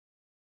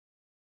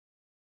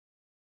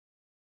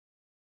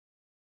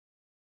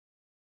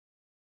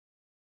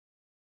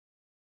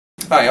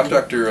Hi, I'm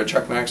Dr.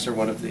 Chuck Maxner,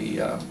 one of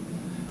the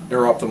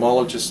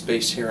neuro-ophthalmologists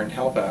based here in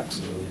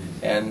Halifax.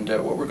 And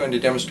what we're going to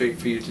demonstrate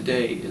for you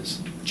today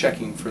is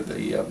checking for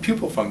the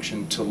pupil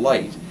function to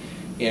light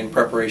in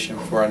preparation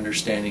for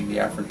understanding the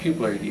afferent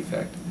pupillary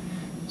defect.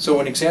 So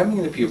when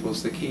examining the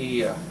pupils, the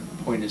key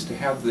point is to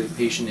have the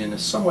patient in a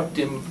somewhat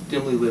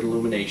dimly lit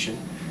illumination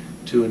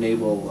to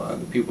enable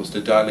the pupils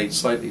to dilate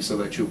slightly so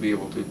that you'll be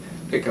able to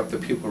pick up the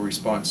pupil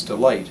response to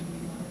light.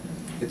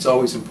 It's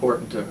always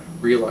important to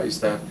realize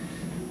that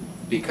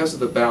because of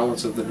the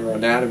balance of the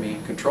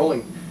neuroanatomy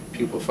controlling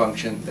pupil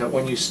function, that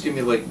when you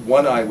stimulate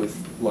one eye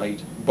with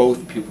light,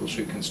 both pupils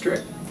should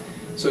constrict.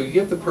 So you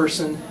give the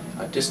person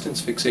a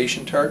distance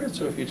fixation target,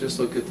 so if you just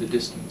look at the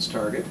distance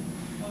target,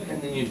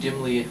 and then you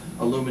dimly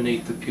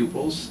illuminate the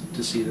pupils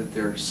to see that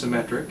they're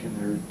symmetric and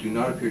there do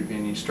not appear to be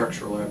any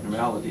structural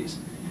abnormalities.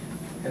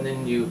 And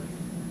then you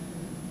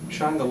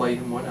shine the light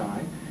in one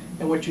eye,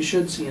 and what you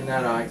should see in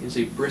that eye is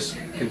a brisk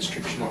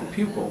constriction of the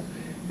pupil.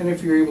 And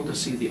if you're able to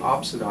see the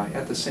opposite eye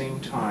at the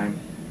same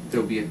time,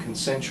 there'll be a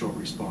consensual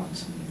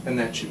response, and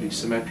that should be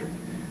symmetric.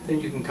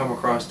 Then you can come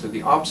across to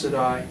the opposite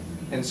eye,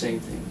 and same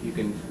thing. You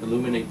can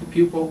illuminate the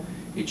pupil,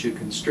 it should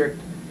constrict,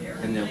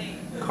 and the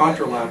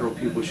contralateral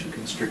pupil should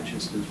constrict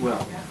just as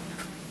well.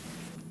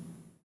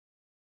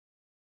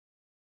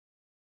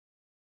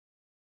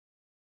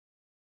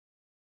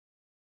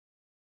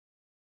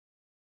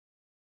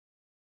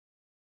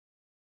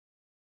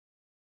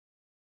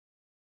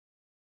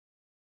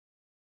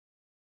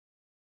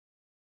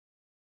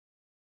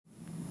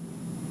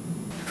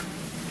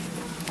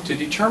 To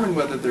determine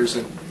whether there's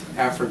an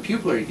afferent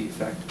pupillary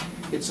defect,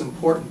 it's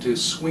important to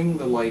swing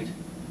the light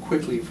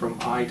quickly from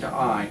eye to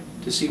eye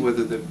to see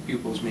whether the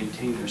pupils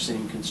maintain their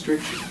same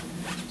constriction.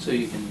 So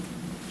you can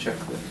check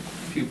the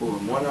pupil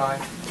in one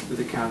eye with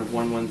a count of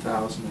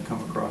 1/1000 and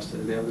come across to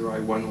the other eye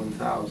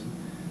 1/1000,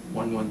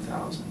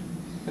 1/1000,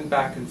 and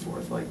back and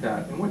forth like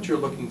that. And what you're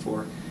looking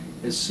for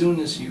as soon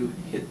as you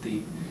hit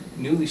the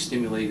newly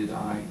stimulated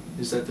eye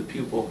is that the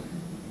pupil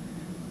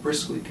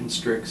briskly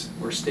constricts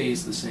or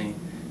stays the same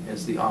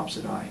as the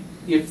opposite eye.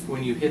 If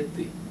when you hit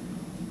the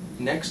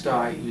next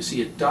eye you see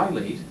it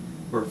dilate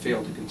or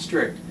fail to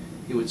constrict,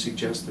 it would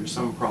suggest there's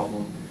some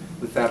problem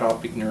with that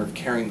optic nerve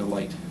carrying the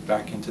light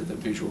back into the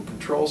visual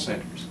control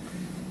centers.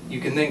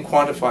 You can then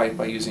quantify it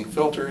by using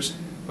filters,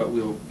 but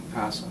we'll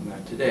pass on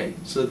that today.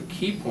 So the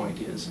key point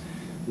is,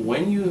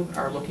 when you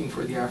are looking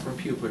for the afferent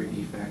pupillary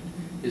defect,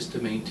 is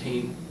to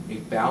maintain a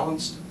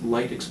balanced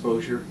light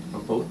exposure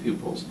of both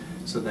pupils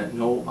so that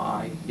no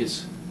eye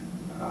is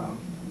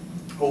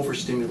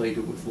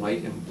overstimulated with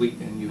light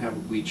and you have a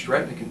bleached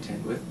retina to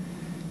contend with.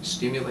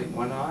 Stimulate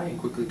one eye and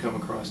quickly come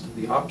across to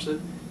the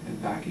opposite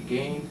and back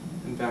again,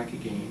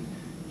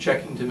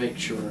 checking to make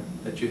sure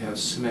that you have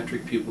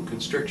symmetric pupil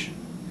constriction.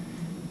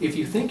 If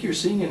you think you're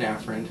seeing an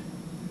afferent,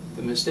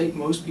 the mistake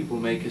most people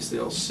make is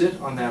they'll sit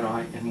on that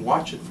eye and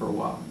watch it for a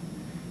while.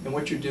 And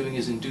what you're doing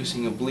is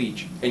inducing a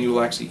bleach, and you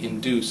will actually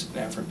induce an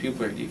afferent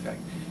pupillary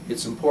defect.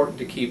 It's important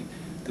to keep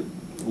the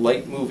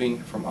light moving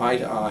from eye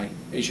to eye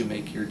as you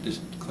make your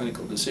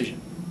clinical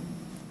decision.